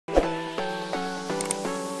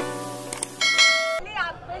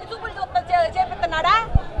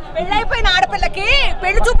పెళ్ళైపోయిన ఆడపిల్లకి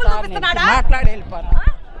పెళ్లి చూపులు చూపిస్తున్నాడా?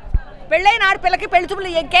 పెళ్ళైన ఆడపిల్లకి పెళ్లి చూపులు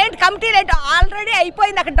ఇంకేంటి? కమిటీ రేట్ ఆల్రెడీ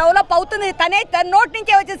అయిపోయింది, అక్కడ డెవలప్ అవుతుంది. తన నోటి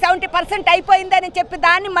నుంచే వచ్చి 70% అయిపోయింది అని చెప్పి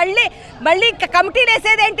దాన్ని మళ్ళీ ఇంకా కమిటీలు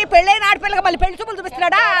వేసేదేంటి? పెళ్ళైన ఆడపిల్లకి మళ్ళీ పెళ్లి చూపులు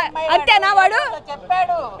చూపిస్తున్నాడా? అంతేనా? వాడు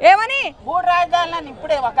చెప్పాడు ఏమని? 3 రాజధానులని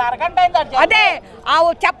ఇప్పుడే ఒక అరగంట అయింది. అదే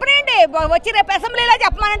చెప్పనండి, వచ్చి రేపు అసెంబ్లీలో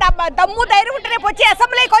చెప్పమనండి. దమ్ము ధైర్యం ఉంటే రేపు వచ్చి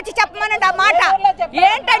అసెంబ్లీకి వచ్చి చెప్పమనండి ఆ మాట.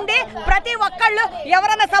 ఏంటండి ప్రతి ఒక్కళ్ళు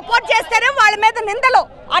ఎవరైనా సపోర్ట్ చేస్తేనే వాళ్ళ మీద నిందలు.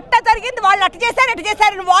 అట్ట జరిగింది, వాళ్ళు అట్ట చేశారు ఇట్ట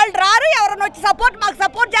చేశారు, వాళ్ళు రారు. ఎవరైనా వచ్చి మాకు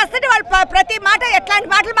సపోర్ట్ చేస్తే వాళ్ళు ప్రతి మాట ఎట్లాంటి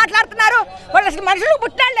మాటలు మాట్లాడుతున్నారు? వాళ్ళు అసలు మనుషులు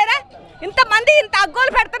పుట్టినాళ్ళు లేరా? ఇంతమంది ఇంత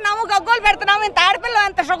గగ్గోలు పెడుతున్నాము, ఇంత ఆడపిల్లలు,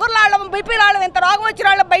 ఇంత షుగర్ వాళ్ళం, బీపీ వాళ్ళం, ఇంత రోగం వచ్చిన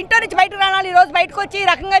వాళ్ళం ఇంట్లో నుంచి బయటకు రావాలి. ఈ రోజు బయటకు వచ్చి ఈ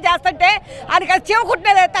రకంగా చేస్తుంటే ఆయనకి అది చీమ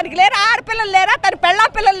కుట్టినది. తనకి లేరా ఆడపిల్లలు లేరా? తన పెళ్ళా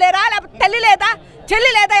పిల్లలు లేరా? లేకపోతే తల్లి లేదా,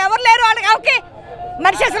 చెల్లి లేదా? ఎవరు లేరు వాళ్ళకి? ఓకే,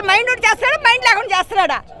 మనిషి అసలు మైండ్ ఉండి చేస్తున్నాడా, మైండ్ లేకుండా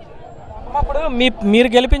చేస్తున్నాడా? అప్పుడు మీరు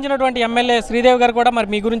గెలిపించినటువంటి ఎమ్మెల్యే శ్రీదేవి గారు కూడా మరి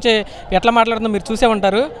మీ గురించి ఎట్లా మాట్లాడుతుందో మీరు చూసే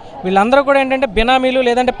ఉంటారు. వీళ్ళందరూ కూడా ఏంటంటే బినామీలు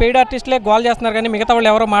లేదంటే పెయిడ్ ఆర్టిస్టులే గోల్ చేస్తున్నారు, కానీ మిగతా వాళ్ళు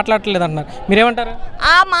ఎవరో మాట్లాడట్లేదు అంటున్నారు. మీరేమంటారు?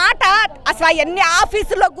 ఆ మాట అసలు అవన్నీ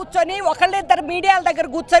ఆఫీసులో కూర్చొని ఒకళ్ళిద్దరు మీడియాల దగ్గర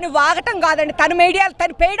కూర్చొని వాగటం కాదండి. తన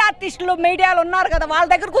పెయిడ్ ఆర్టిస్టులు మీడియాలు ఉన్నారు కదా, వాళ్ళ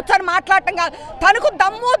దగ్గర కూర్చొని మాట్లాడటం కాదు. తనకు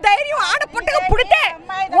దమ్ము ధైర్యం ఆడపుట్టగా పుడితే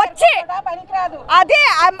వచ్చి అదే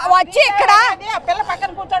వచ్చి ఇక్కడ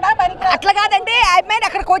అట్లా కాదండి. అమ్మాయిని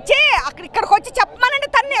ఇక్కడికి వచ్చి చెప్పమనండి.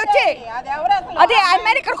 తన్ని వచ్చి అదే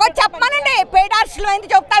అమ్మాయిని ఇక్కడికి వచ్చి చెప్పమనండి. పెయిడ్ ఆర్టిస్టులు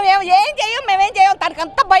ఎందుకు చెప్తాం? ఏం చేయం, మేమేం చేయం. తనకి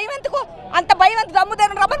అంత భయం ఎందుకు? దమ్ము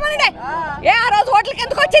ధైర్యం రమ్మనండి. ఆ రోజు హోటల్కి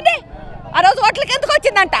ఎందుకు వచ్చింది?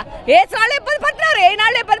 వచ్చిందంట. ఏనాళ్ళు ఇబ్బంది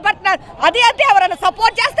పడుతున్నారు. అది ఎవరైనా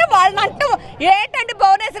సపోర్ట్ చేస్తే వాళ్ళని అంటూ ఏంటండి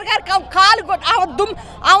భువనేశ్వర్ గారు కాలు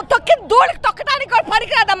ఆమె తొక్కి ధూళికి తొక్కడానికి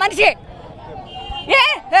పనికిరాదా మనిషి?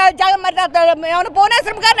 ఏమన్నా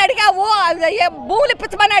భువనేశ్వరం గారిని అడిగావు, భూములు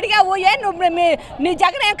ఇప్పించమని అడిగావు, నువ్వు నీ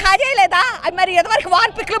జగన్ ఏం కాజేయలేదా? అది మరి ఎదువరకు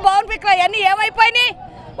వాన్ పిక్లు అవన్నీ ఏమైపోయినాయి?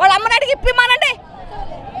 వాళ్ళ అమ్మని అడిగి ఇప్పిమానండి.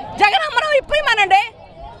 జగన్ అమ్మను ఇప్పిమానండి.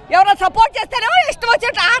 ఎవరో సపోర్ట్ చేస్తేనేమో ఇష్టం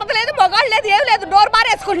వచ్చినట్టు ఆడదు లేదు, మొగాళ్ళు లేదు, ఏం లేదు, డోర్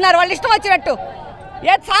బారేసుకుంటున్నారు వాళ్ళు ఇష్టం వచ్చినట్టు.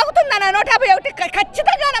 ఏది సాగుతుందని 151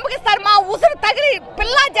 ఖచ్చితంగా నమ్మకిస్తారు. మా ఉసురు తగిలి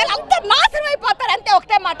పిల్ల జలు అంతా నాశనం అయిపోతారు, అంతే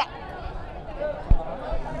ఒకటే మాట.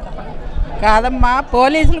 కాదమ్మా,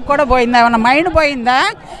 పోలీసులకు కూడా పోయిందా? ఏమన్నా మైండ్ పోయిందా?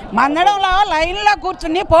 మందడంలో లైన్లో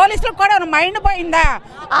కూర్చుని పోలీసులకు కూడా ఏమైనా మైండ్ పోయిందా?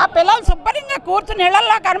 ఆ పిల్లలు శుభ్రంగా కూర్చుని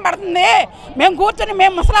ఇళ్లల్లో కనబడుతుంది.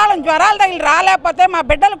 మేము ముసలాళ్ళం జ్వరాలు తగిలి రాలేకపోతే మా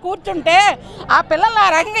బిడ్డలు కూర్చుంటే ఆ పిల్లలు ఆ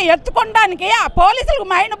రకంగా ఎత్తుకోవడానికి ఆ పోలీసులకు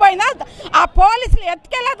మైండ్ పోయిందా? ఆ పోలీసులు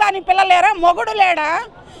ఎత్తుకెళ్ళా దాని పిల్లలేరా? మొగుడు లేడా?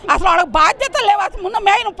 అసలు వాళ్ళకి బాధ్యతలు లేవు. అసలు ముందు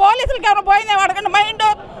మెయిన్ పోలీసులకి ఏమైనా పోయిందే వాడకండి మైండ్.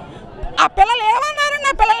 ఆ పిల్లలు ఏమన్నారు?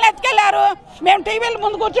 నా పిల్లల్ని ఎత్తుకెళ్ళారు. మేము టీవీల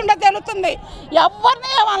ముందు కూర్చుంటే తెలుస్తుంది. ఎవరిని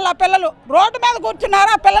ఏమన్నా పిల్లలు రోడ్డు మీద కూర్చున్నారు.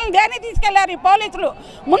 ఆ పిల్లల్ని దేని తీసుకెళ్లారు ఈ పోలీసులు?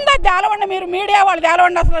 ముందు తేలవండి, మీరు మీడియా వాళ్ళు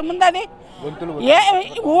తేలవండి. అసలు ముందది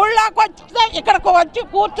ఊళ్ళోకి వస్తే ఇక్కడికి వచ్చి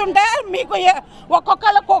కూర్చుంటే మీకు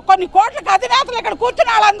ఒక్కొక్కళ్ళు కొన్ని కోట్లకు అధినేతలు ఇక్కడ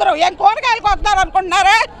కూర్చున్న వాళ్ళందరూ ఏం కూరగాయలకు వస్తారు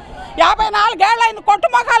అనుకుంటున్నారా? 54 ఏళ్ళు అయింది. కొట్టు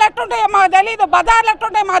మొఖాలు ఎట్టుంటాయో మాకు తెలీదు, బజార్లు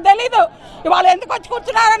ఎట్టుంటాయో మాకు తెలీదు. ఇవాళ ఎందుకు వచ్చి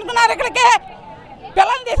కూర్చున్నారు అనుకున్నారు ఇక్కడికి?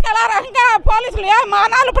 పిల్లల్ని తీసుకెళ్లారు రకంగా పోలీసులు.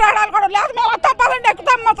 మానాలు ప్రాణాలు కూడా లేదు. మేము వస్తాం పదండి,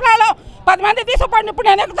 ఎక్కుతాం ముసలాలు 10 మంది తీసుకుపోండి. ఇప్పుడు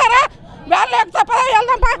నేను ఎక్కుతారా? వేళ్ళు ఎక్కుతా,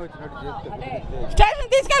 వెళ్దాం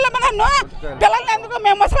స్టేషన్ తీసుకెళ్ళామా నన్ను? పిల్లల్ని ఎందుకు?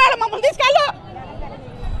 మేము ముసలాలు, మమ్మల్ని తీసుకెళ్ళు.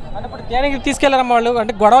 ఇప్పుడు దేనికి తీసుకెళ్లారమ్మా వాళ్ళు?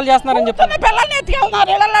 అంటే గొడవలు చేస్తున్నారని చెప్తున్నా. పిల్లల్ని ఎత్తుకెళ్తున్నారు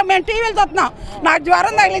ఇళ్ళల్లో. మేము టీవీలు చూస్తున్నాం. నాకు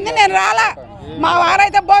జ్వరం తగిలింది, నేను రాలా. మా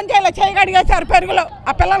వారైతే భోజనం చేయలే, చేయి కడిగేశారు పెరుగులో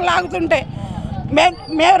ఆ పిల్లలు లాగుతుంటే.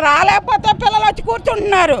 మేము రాలేకపోతే పిల్లలు వచ్చి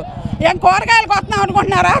కూర్చుంటున్నారు. ఏం కూరగాయలకు వస్తున్నాం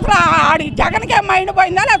అనుకుంటున్నారా? అసలు ఆడి జగన్కే మైండ్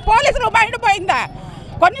పోయిందా లేదా పోలీసులు మైండ్ పోయిందా?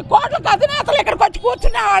 కొన్ని కోట్లకు అధినేతలు ఇక్కడికి వచ్చి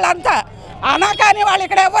కూర్చునే వాళ్ళంతా అనా, కానీ వాళ్ళు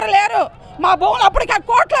ఇక్కడ ఎవరు లేరు. మా భూములు అప్పటికి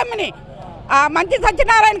కోట్లు అమ్మిని. మంచి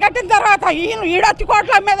సత్యనారాయణ కట్టిన తర్వాత ఈడొచ్చి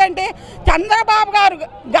కోట్లు అమ్మేదంటే చంద్రబాబు గారు,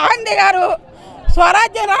 గాంధీ గారు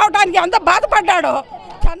స్వరాజ్యం రావడానికి ఎంత బాధపడ్డాడో,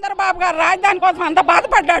 చంద్రబాబు గారు రాజధాని కోసం అంత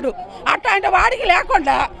బాధపడ్డాడు. అట్లాంటి వాడికి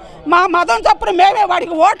లేకుండా మా మదం చప్పుడు మేమే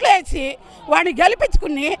వాడికి ఓట్లు వేసి వాడిని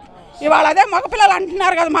గెలిపించుకుని ఇవాళ అదే మగపిల్లలు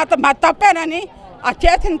అంటున్నారు కదా మా తప్పేనని. ఆ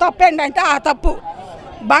చేసిన తప్పేంటంటే ఆ తప్పు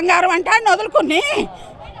బంగారం అంటే ఆయన వదులుకుని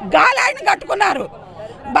గాలాయిని కట్టుకున్నారు.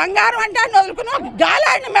 బంగారం అంటే ఆయన వదులుకుని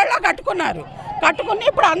గాలాయిని మెడలో కట్టుకుని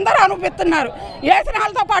ఇప్పుడు అందరూ అనుభవిస్తున్నారు. వేసిన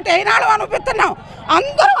వాళ్ళతో పాటు అయినాళ్ళు అనుభవిస్తున్నాం,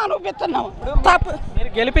 అందరూ అనుభవిస్తున్నాం. తప్పు. మీరు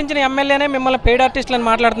గెలిపించిన ఎమ్మెల్యేనే మిమ్మల్ని పెయిడ్ ఆర్టిస్టులు అని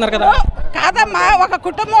మాట్లాడుతున్నారు కదా? కాదమ్మా, ఒక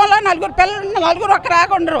కుటుంబంలో 4 పిల్లలు, 4 ఒక్క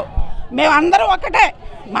రాకుండరు. మేమందరం ఒకటే.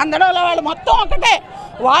 మందడంలో వాళ్ళు మొత్తం ఒకటే.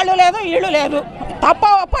 వాళ్ళు లేదు, వీళ్ళు లేదు. తప్ప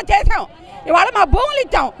ఒప్ప చేసాం. ఇవాళ మా భూములు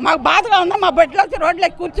ఇచ్చాం. మాకు బాధగా ఉందా? మా బిడ్డలు వచ్చి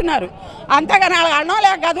రోడ్లకి కూర్చున్నారు. అంతేగాని వాళ్ళకి అన్నం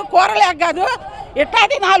లేక కాదు, కూర లేక కాదు.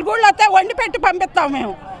 ఇట్లాంటి 4 ఊళ్ళు వస్తే వండి పెట్టి పంపిస్తాం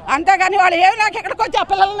మేము. అంతేగాని వాళ్ళు ఏమి నాకు ఎక్కడికి వచ్చి ఆ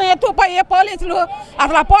పిల్లల్ని ఎత్తుకుపోయే పోలీసులు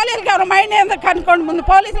అసలు ఆ పోలీసులు ఎవరు మైండ్ ఎందుకు కనుక్కోండి ముందు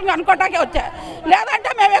పోలీసులు కనుక్కోటాకే వచ్చా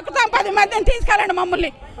లేదంటే మేము ఎక్కుతాం 10 మందిని తీసుకెళ్ళండి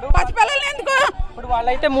మమ్మల్ని పసిపిల్లల్ని ఎందుకు ఇప్పుడు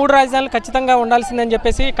వాళ్ళైతే 3 రాజధానులు ఖచ్చితంగా ఉండాల్సిందని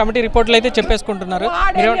చెప్పేసి కమిటీ రిపోర్ట్లు అయితే చెప్పేసుకుంటున్నారు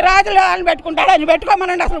రాజధాని పెట్టుకుంటాడు అని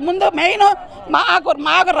పెట్టుకోమనండి అసలు ముందు మెయిన్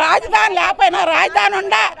మాకు రాజధాని లేకపోయినా రాజధాని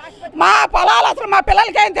ఉండా మా పొలాలు అసలు మా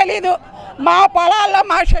పిల్లలకి ఏం తెలియదు మా పొలాల్లో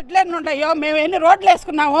మా షెడ్లు ఎన్ని ఉన్నాయో మేము ఎన్ని రోడ్లు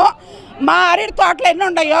వేసుకున్నామో మా అరటి తోటలు ఎన్ని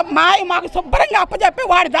ఉన్నాయో మాకు శుభ్రంగా అప్పచెప్పి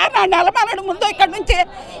వాడి దాన్ని నిలబడడు ముందు ఇక్కడ నుంచి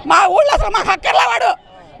మా ఊళ్ళో అసలు మాకు అక్కర్లా వాడు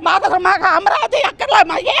మాకు అమరావతి అక్కర్లా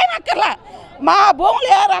మాకు ఏం అక్కర్లా మా భూములు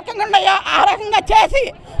ఏ రకంగా ఉన్నాయో ఆ రకంగా చేసి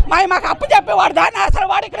మాకు అప్పచెప్పి వాడు దాన్ని అసలు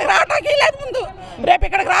వాడు ఇక్కడికి రావడానికి లేదు ముందు రేపు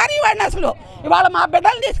ఇక్కడికి రానివ్వండి అసలు ఇవాళ మా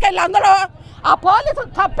బిడ్డలు తీసుకెళ్ళి అందరూ ఆ పోలీసులు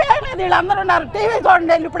తప్పేమీ వీళ్ళందరూ ఉన్నారు టీవీ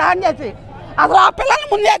చూడండి వెళ్ళి ఇప్పుడు ఆన్ చేసి అసలు ఆ పిల్లల్ని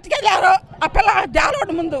ముందు ఎత్తుకెళ్ళారు ఆ పిల్ల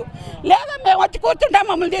జాలోడు ముందు లేదా మేము వచ్చి కూర్చుంటాం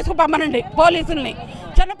మమ్మల్ని తీసుకుపోమనండి పోలీసుల్ని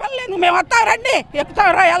చిన్నపిల్లలు మేము వస్తాం రండి ఎక్కుతాం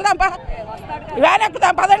వెళ్దాం వ్యాన్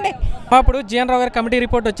ఎక్కుతాం పదండి. అప్పుడు జీఎన్ రావు గారి కమిటీ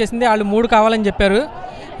రిపోర్ట్ వచ్చేసింది వాళ్ళు 3 కావాలని చెప్పారు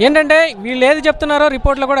ఏంటంటే వీళ్ళు ఏది చెప్తున్నారో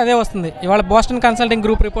రిపోర్ట్లో కూడా అదే వస్తుంది ఇవాళ బోస్టన్ కన్సల్టింగ్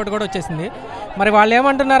గ్రూప్ రిపోర్ట్ కూడా వచ్చేసింది మరి వాళ్ళు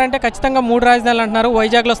ఏమంటున్నారంటే ఖచ్చితంగా 3 రాజధానులు అంటున్నారు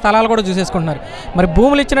వైజాగ్లో స్థలాలు కూడా చూసేసుకుంటున్నారు మరి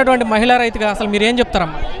భూములు ఇచ్చినటువంటి మహిళా రైతుగా అసలు మీరు ఏం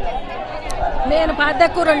చెప్తారమ్మా? నేను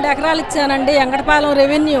పాదకు 2 ఎకరాలు ఇచ్చానండి వెంకటపాలెం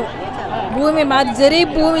రెవెన్యూ భూమి మాది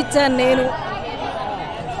జరీబ్ భూమి ఇచ్చాను నేను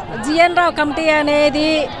జీఎన్ రావు కమిటీ అనేది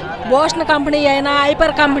బోస్టన్ కంపెనీ అయినా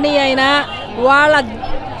హైపర్ కంపెనీ అయినా వాళ్ళ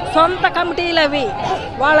సొంత కమిటీలు అవి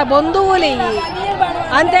వాళ్ళ బంధువులు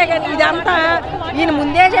అంతేగాని ఇదంతా ఈయన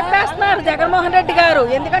ముందే చెప్పేస్తున్నారు జగన్మోహన్ రెడ్డి గారు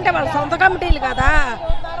ఎందుకంటే వాళ్ళ సొంత కమిటీలు కదా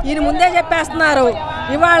ఈయన ముందే చెప్పేస్తున్నారు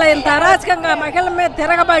ఇవాళ ఇంత అరాచకంగా మహిళల మీద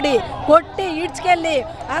తిరగబడి కొట్టి ఈడ్చుకెళ్ళి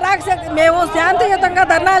మేము శాంతియుతంగా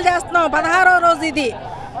ధర్నాలు చేస్తున్నాం 16వ రోజు ఇది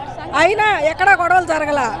అయినా ఎక్కడా గొడవలు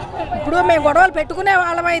జరగల ఇప్పుడు మేము గొడవలు పెట్టుకునే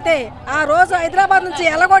వాళ్ళమైతే ఆ రోజు హైదరాబాద్ నుంచి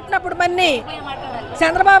ఎలగొట్టినప్పుడు మన్ని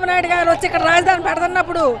చంద్రబాబు నాయుడు గారు వచ్చి ఇక్కడ రాజధాని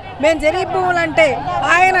పెడుతున్నప్పుడు మేము జరీబ్ భూములు అంటే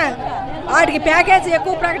ఆయన వాడికి ప్యాకేజీ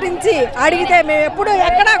ఎక్కువ ప్రకటించి అడిగితే మేము ఎప్పుడు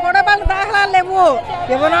ఎక్కడా గొడవలు దాఖలాలు లేవు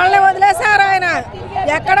ఇవ్వనాళ్ళనే వదిలేశారు ఆయన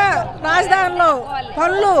ఎక్కడ రాజధానిలో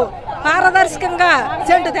పనులు పారదర్శకంగా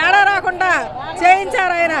సెంటు తేడా రాకుండా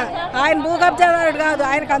చేయించారు ఆయన భూ కబ్జాదారుడు కాదు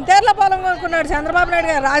ఆయనకు అంతేర్ల పొలం కొనుక్కున్నాడు చంద్రబాబు నాయుడు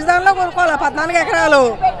గారు రాజధానిలో కొనుక్కోవాలి 14 ఎకరాలు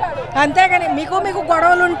అంతేగాని మీకు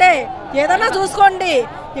గొడవలు ఉంటే ఏదన్నా చూసుకోండి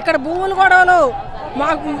ఇక్కడ భూములు గొడవలు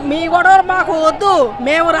మీ గొడవలు మాకు వద్దు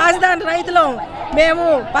మేము రాజధాని రైతులం మేము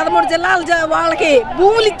 13 జిల్లాల వాళ్ళకి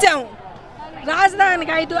భూములు ఇచ్చాము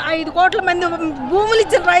రాజధానికి 5 కోట్ల మంది భూములు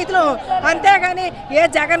ఇచ్చిన రైతులు అంతేగాని ఏ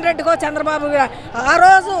జగన్ రెడ్డికో చంద్రబాబు ఆ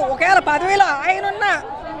రోజు ఒకవేళ పదవిలో ఆయనున్నా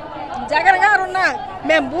జగన్ గారు ఉన్నా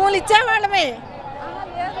మేము భూములు ఇచ్చేవాళ్ళమే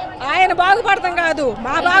ఆయన బాగుపడతాం కాదు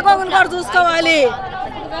మా బాగోగులు కూడా చూసుకోవాలి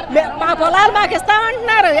మా పొలాలు మాకు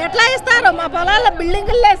ఇస్తామంటున్నారు ఎట్లా ఇస్తారు మా పొలాల్లో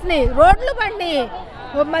బిల్డింగులు వేసినాయి రోడ్లు పండి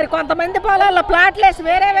మరి కొంతమంది పొలాల్లో ప్లాట్లు వేసి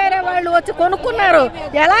వేరే వాళ్ళు వచ్చి కొనుక్కున్నారు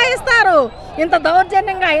ఎలా ఇస్తారు ఇంత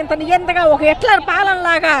దౌర్జన్యంగా ఇంత నియంతగా ఒక హిట్లర్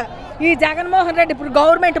పాలనలాగా ఈ జగన్మోహన్ రెడ్డి ఇప్పుడు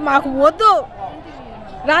గవర్నమెంట్ మాకు వద్దు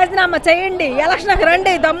రాజీనామా చేయండి ఎలక్షన్కి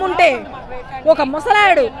రండి దమ్ముంటే ఒక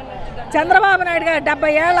ముసలాడు చంద్రబాబు నాయుడు గారు 70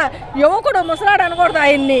 ఏళ్ల యువకుడు ముసలాడు అనకూడదు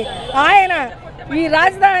ఆయన ఈ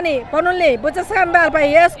రాజధాని పనుల్ని భుజస్కంధాలపై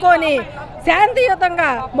వేసుకొని శాంతియుతంగా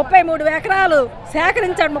 33 ఎకరాలు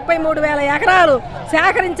సేకరించాడు 33,000 ఎకరాలు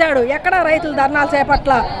సేకరించాడు ఎక్కడ రైతులు ధర్నాలు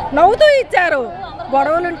చేపట్ల నవ్వుతూ ఇచ్చారు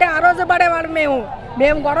గొడవలుంటే ఆ రోజు పడేవాడు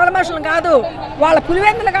మేము గొడవల మనుషులు కాదు వాళ్ళ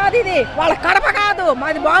పులివెందులు కాదు ఇది వాళ్ళ కడప కాదు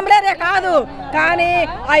మాది బాంబులేరియా కాదు కానీ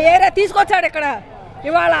ఆ ఏరియా తీసుకొచ్చాడు ఇక్కడ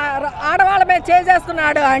ఇవాళ ఆడవాళ్ళ మీద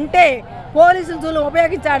చేసుకున్నాడు అంటే పోలీసులు జూలు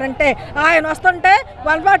ఉపయోగించాడంటే ఆయన వస్తుంటే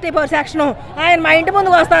 144 సెక్షను ఆయన మా ఇంటి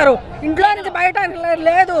ముందుకు వస్తారు ఇంట్లో నుంచి బయట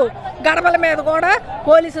లేదు గడపల మీద కూడా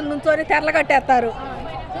పోలీసులు నుంచొని తెరలు కట్టేస్తారు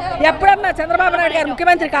ఎప్పుడన్నా చంద్రబాబు నాయుడు గారు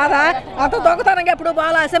ముఖ్యమంత్రి కాదా అంత దొంగతనంగా ఎప్పుడు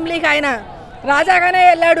బాల అసెంబ్లీకి ఆయన రాజాగానే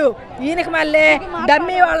వెళ్ళాడు ఈయనకి మళ్ళీ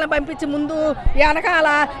డమ్మీ వాళ్ళని పంపించి ముందు వెనకాల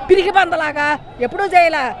పిరికి పందలాగా ఎప్పుడూ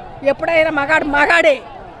చేయలే ఎప్పుడైనా మగాడే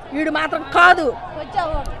వీడు మాత్రం కాదు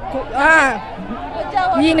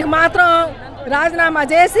ఈయనకి మాత్రం రాజీనామా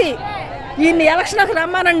చేసి ఈయన్ని ఎలక్షన్కి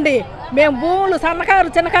రమ్మానండి మేము భూములు సన్నకారు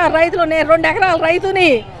చిన్నకారు రైతులు నేను 2 ఎకరాల రైతుని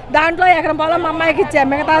దాంట్లో ఎకరం పొలం అమ్మాయికి ఇచ్చా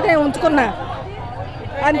మిగతాదే ఉంచుకున్నా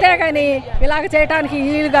అంతేగాని ఇలాగ చేయడానికి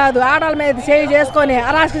వీలు కాదు ఆడవాళ్ళ మీద చేసుకొని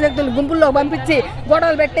అరాచక శక్తులు గుంపుల్లో పంపించి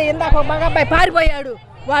గొడవలు పెట్టి ఇందాక ఒక మగబ్బాయి పారిపోయాడు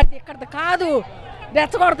వాడిది ఇక్కడ కాదు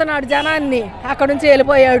రెచ్చగొడుతున్నాడు జనాన్ని అక్కడ నుంచి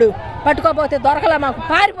వెళ్ళిపోయాడు పట్టుకోపోతే దొరకలా మాకు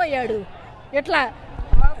పారిపోయాడు ఇట్లా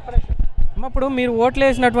ఇప్పుడు మీరు ఓట్లు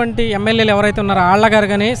వేసినటువంటి ఎమ్మెల్యేలు ఎవరైతే ఉన్నారో ఆళ్ళ గారు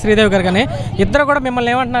కానీ శ్రీదేవి గారు కానీ ఇద్దరు కూడా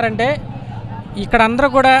మిమ్మల్ని ఏమంటున్నారంటే ఇక్కడ అందరూ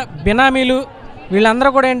కూడా బినామీలు వీళ్ళందరూ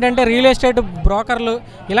కూడా ఏంటంటే రియల్ ఎస్టేట్ బ్రోకర్లు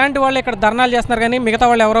ఇలాంటి వాళ్ళు ఇక్కడ ధర్నాలు చేస్తున్నారు కానీ మిగతా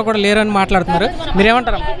వాళ్ళు ఎవరో కూడా లేరని మాట్లాడుతున్నారు.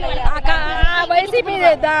 మీరేమంటారు? వైసీపీ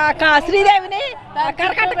శ్రీదేవిని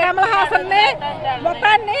కరకట్ట కమల్ హాసన్ని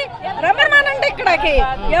మొత్తాన్ని రమ్మనండి, ఇక్కడికి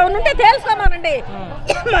ఏమనుంటే తెలుసుకోమనండి.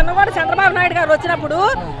 మొన్న కూడా చంద్రబాబు నాయుడు గారు వచ్చినప్పుడు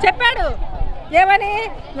చెప్పాడు ఏమని,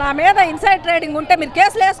 నా మీద ఇన్సైడ్ ట్రేడింగ్ ఉంటే మీరు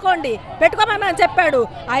కేసులు వేసుకోండి పెట్టుకోమని అని చెప్పాడు.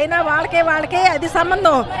 అయినా వాళ్ళకే అది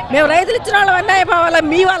సంబంధం. మేము రైతులు ఇచ్చిన వాళ్ళం అన్నీ అయిపోవాలా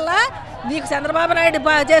మీ వల్ల? నీకు చంద్రబాబు నాయుడు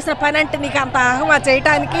చేసిన పని అంటే నీకు అంత అహమా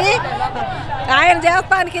చేయటానికి, ఆయన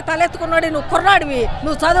చేస్తానికి తలెత్తుకున్నాడు. నువ్వు కుర్రాడివి,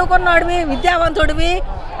 నువ్వు చదువుకున్నాడివి, విద్యావంతుడివి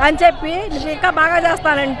అని చెప్పి నువ్వు ఇంకా బాగా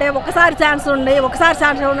చేస్తానంటే ఒకసారి ఛాన్స్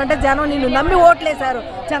ఉండంటే జనం నిన్ను నమ్మి ఓట్లేశారు.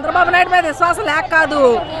 చంద్రబాబు నాయుడు మీద విశ్వాసం లేక కాదు,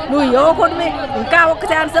 నువ్వు యువకుడివి, ఇంకా ఒక్క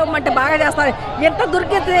ఛాన్స్ ఇవ్వమంటే బాగా చేస్తాను. ఎంత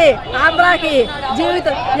దుర్గతి ఆంధ్రాకి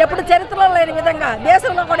జీవితం ఎప్పుడు చరిత్రలో లేని విధంగా,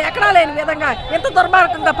 దేశంలో కూడా ఎక్కడా లేని విధంగా ఎంత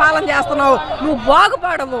దుర్మార్గంగా పాలన చేస్తున్నావు. నువ్వు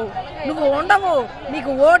బాగుపడవు, నువ్వు ఉండవు,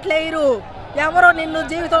 నీకు ఓట్లు వేయరు, ఎవరో నిన్ను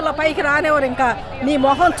జీవితంలో పైకి రానివ్వరు, ఇంకా నీ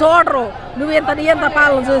మొహం చూడరు. నువ్వు నీ ఎంత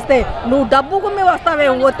పాలన చూస్తే నువ్వు డబ్బు గుమ్మి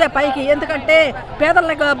వస్తావేమో వస్తే పైకి. ఎందుకంటే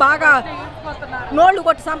పేదలకు బాగా నోళ్ళు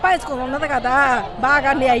కొట్టి సంపాదించుకుని ఉన్నది కదా, బాగా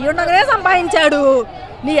నీ అయ్యుండగానే సంపాదించాడు.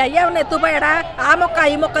 నీ అయ్యేమన్నా ఎత్తుపోయాడా? ఆ మొక్క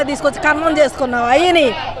ఈ మొక్క తీసుకొచ్చి కన్నం చేసుకున్నావు. అయ్యని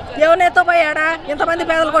ఏమన్నా ఎత్తుపోయాడా? ఇంతమంది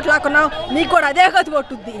పేదలు కొట్టి లాక్కున్నావు. నీకు కూడా అదే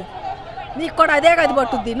గతి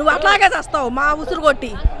పట్టుద్ది, నువ్వు అట్లాగే చేస్తావు మా ఉసురు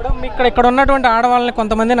కొట్టి. ఇక్కడ ఉన్నటువంటి ఆడవాళ్ళని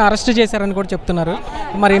కొంతమందిని అరెస్ట్ చేశారని కూడా చెప్తున్నారు.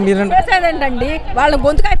 మరి మీరు చేసేదేంటండి, వాళ్ళని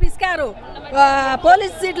గొంతుకాయ పిసికారు,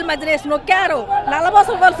 పోలీసు సీట్ల మధ్య వేసి నొక్కారు,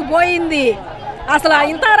 నల్లబోసం వలస పోయింది. అసలు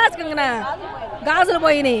ఇంత అరాచకంగా గాజులు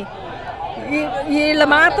పోయినాయి. వీళ్ళు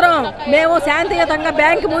మాత్రం మేము శాంతియుతంగా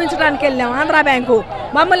బ్యాంకు మూయించడానికి వెళ్ళాం, ఆంధ్రా బ్యాంకు.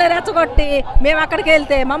 మమ్మల్ని రెచ్చగొట్టి మేము అక్కడికి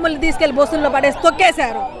వెళ్తే మమ్మల్ని తీసుకెళ్లి బస్సుల్లో పడేసి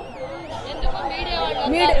తొక్కేశారు.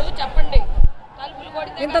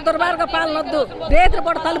 ఇంత దుర్మార్గ పాలన వద్దు. రేత్రి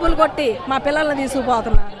పూట తలుపులు కొట్టి మా పిల్లల్ని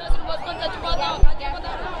తీసుకుపోతున్నారు.